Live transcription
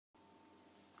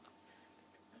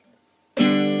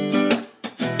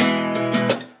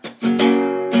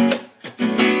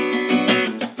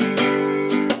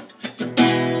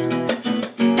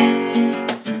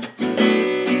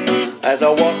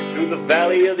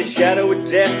valley of the shadow of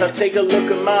death, I take a look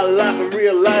at my life and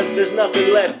realize there's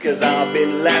nothing left. Cause I've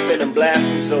been laughing and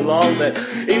blasting so long that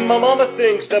even my mama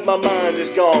thinks that my mind is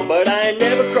gone. But I ain't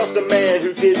never crossed a man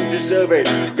who didn't deserve it.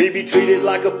 Me be treated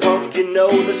like a punk, you know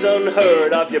that's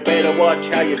unheard of. You better watch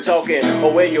how you're talking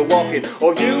or where you're walking,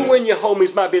 or you and your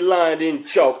homies might be lined in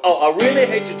chalk. Oh, I really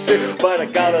hate to trip, but I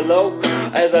gotta low.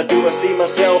 As I do, I see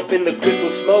myself in the crystal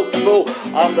smoke full.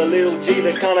 I'm the little G,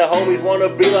 the kind of homies wanna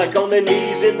be like, on their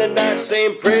knees in the night,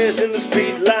 saying prayers in the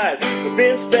street light. We've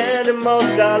been spending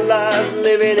most our lives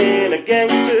living in a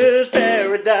gangster's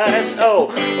paradise. Oh,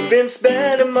 we've been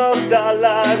spending most our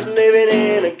lives living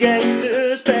in a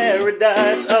gangster's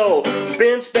paradise. Oh, we've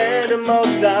been spending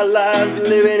most our lives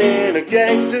living in a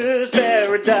gangster's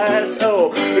paradise. Oh,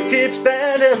 we keep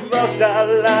spending most our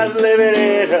lives living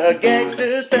in a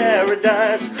gangster's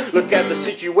paradise. Look at the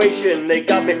situation they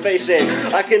got me facing.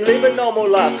 I can live a normal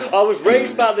life, I was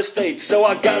raised by the state, so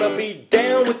I gotta be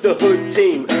down with the hood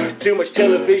team. Too much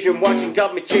television watching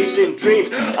got me chasing dreams.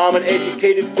 I'm an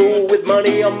educated fool with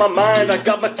money on my mind. I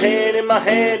got my tan in my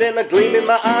hand and a gleam in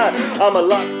my eye. I'm a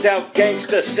locked out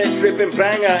gangster, set tripping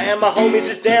banger, and my homies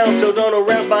is down, so don't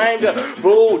arouse my anger.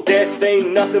 Fool, death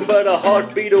ain't nothing but a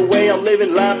heartbeat away. I'm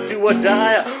living life do or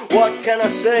die. What can I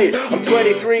say? I'm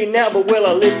 23 now, but will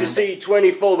I live to see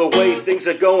 24? The way things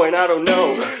are going, I don't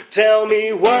know. Tell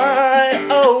me why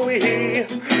are we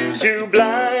too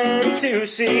blind to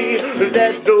see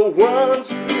that the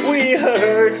ones we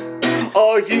heard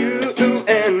are you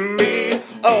and me?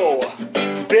 Oh,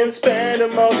 been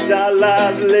spending most our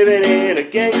lives living in a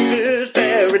gangster's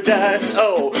paradise.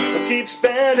 Oh, we keep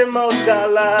spending most our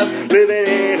lives living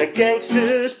in a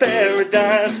gangster's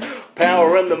paradise.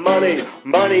 Power and the money,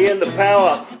 money and the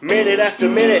power, minute after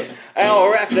minute,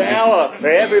 hour after hour,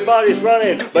 everybody's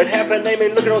running, but haven't they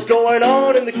been looking at what's going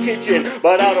on in the kitchen?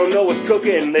 But I don't know what's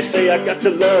cooking. They say I got to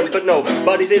learn, but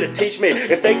nobody's here to teach me.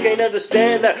 If they can't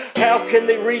understand that, how can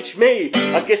they reach me?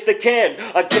 I guess they can't,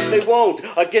 I guess they won't,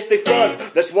 I guess they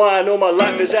front. That's why I know my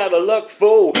life is out of luck,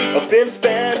 fool. I've been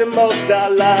spending most our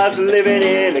lives living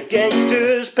in a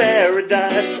gangster's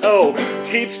paradise. Oh,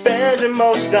 keep spending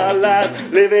most our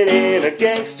lives living in a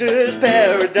gangster's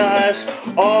paradise.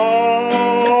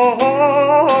 Oh,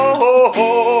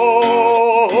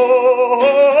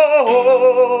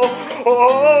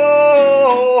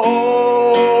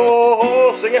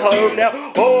 sing it home now.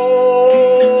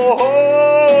 Oh,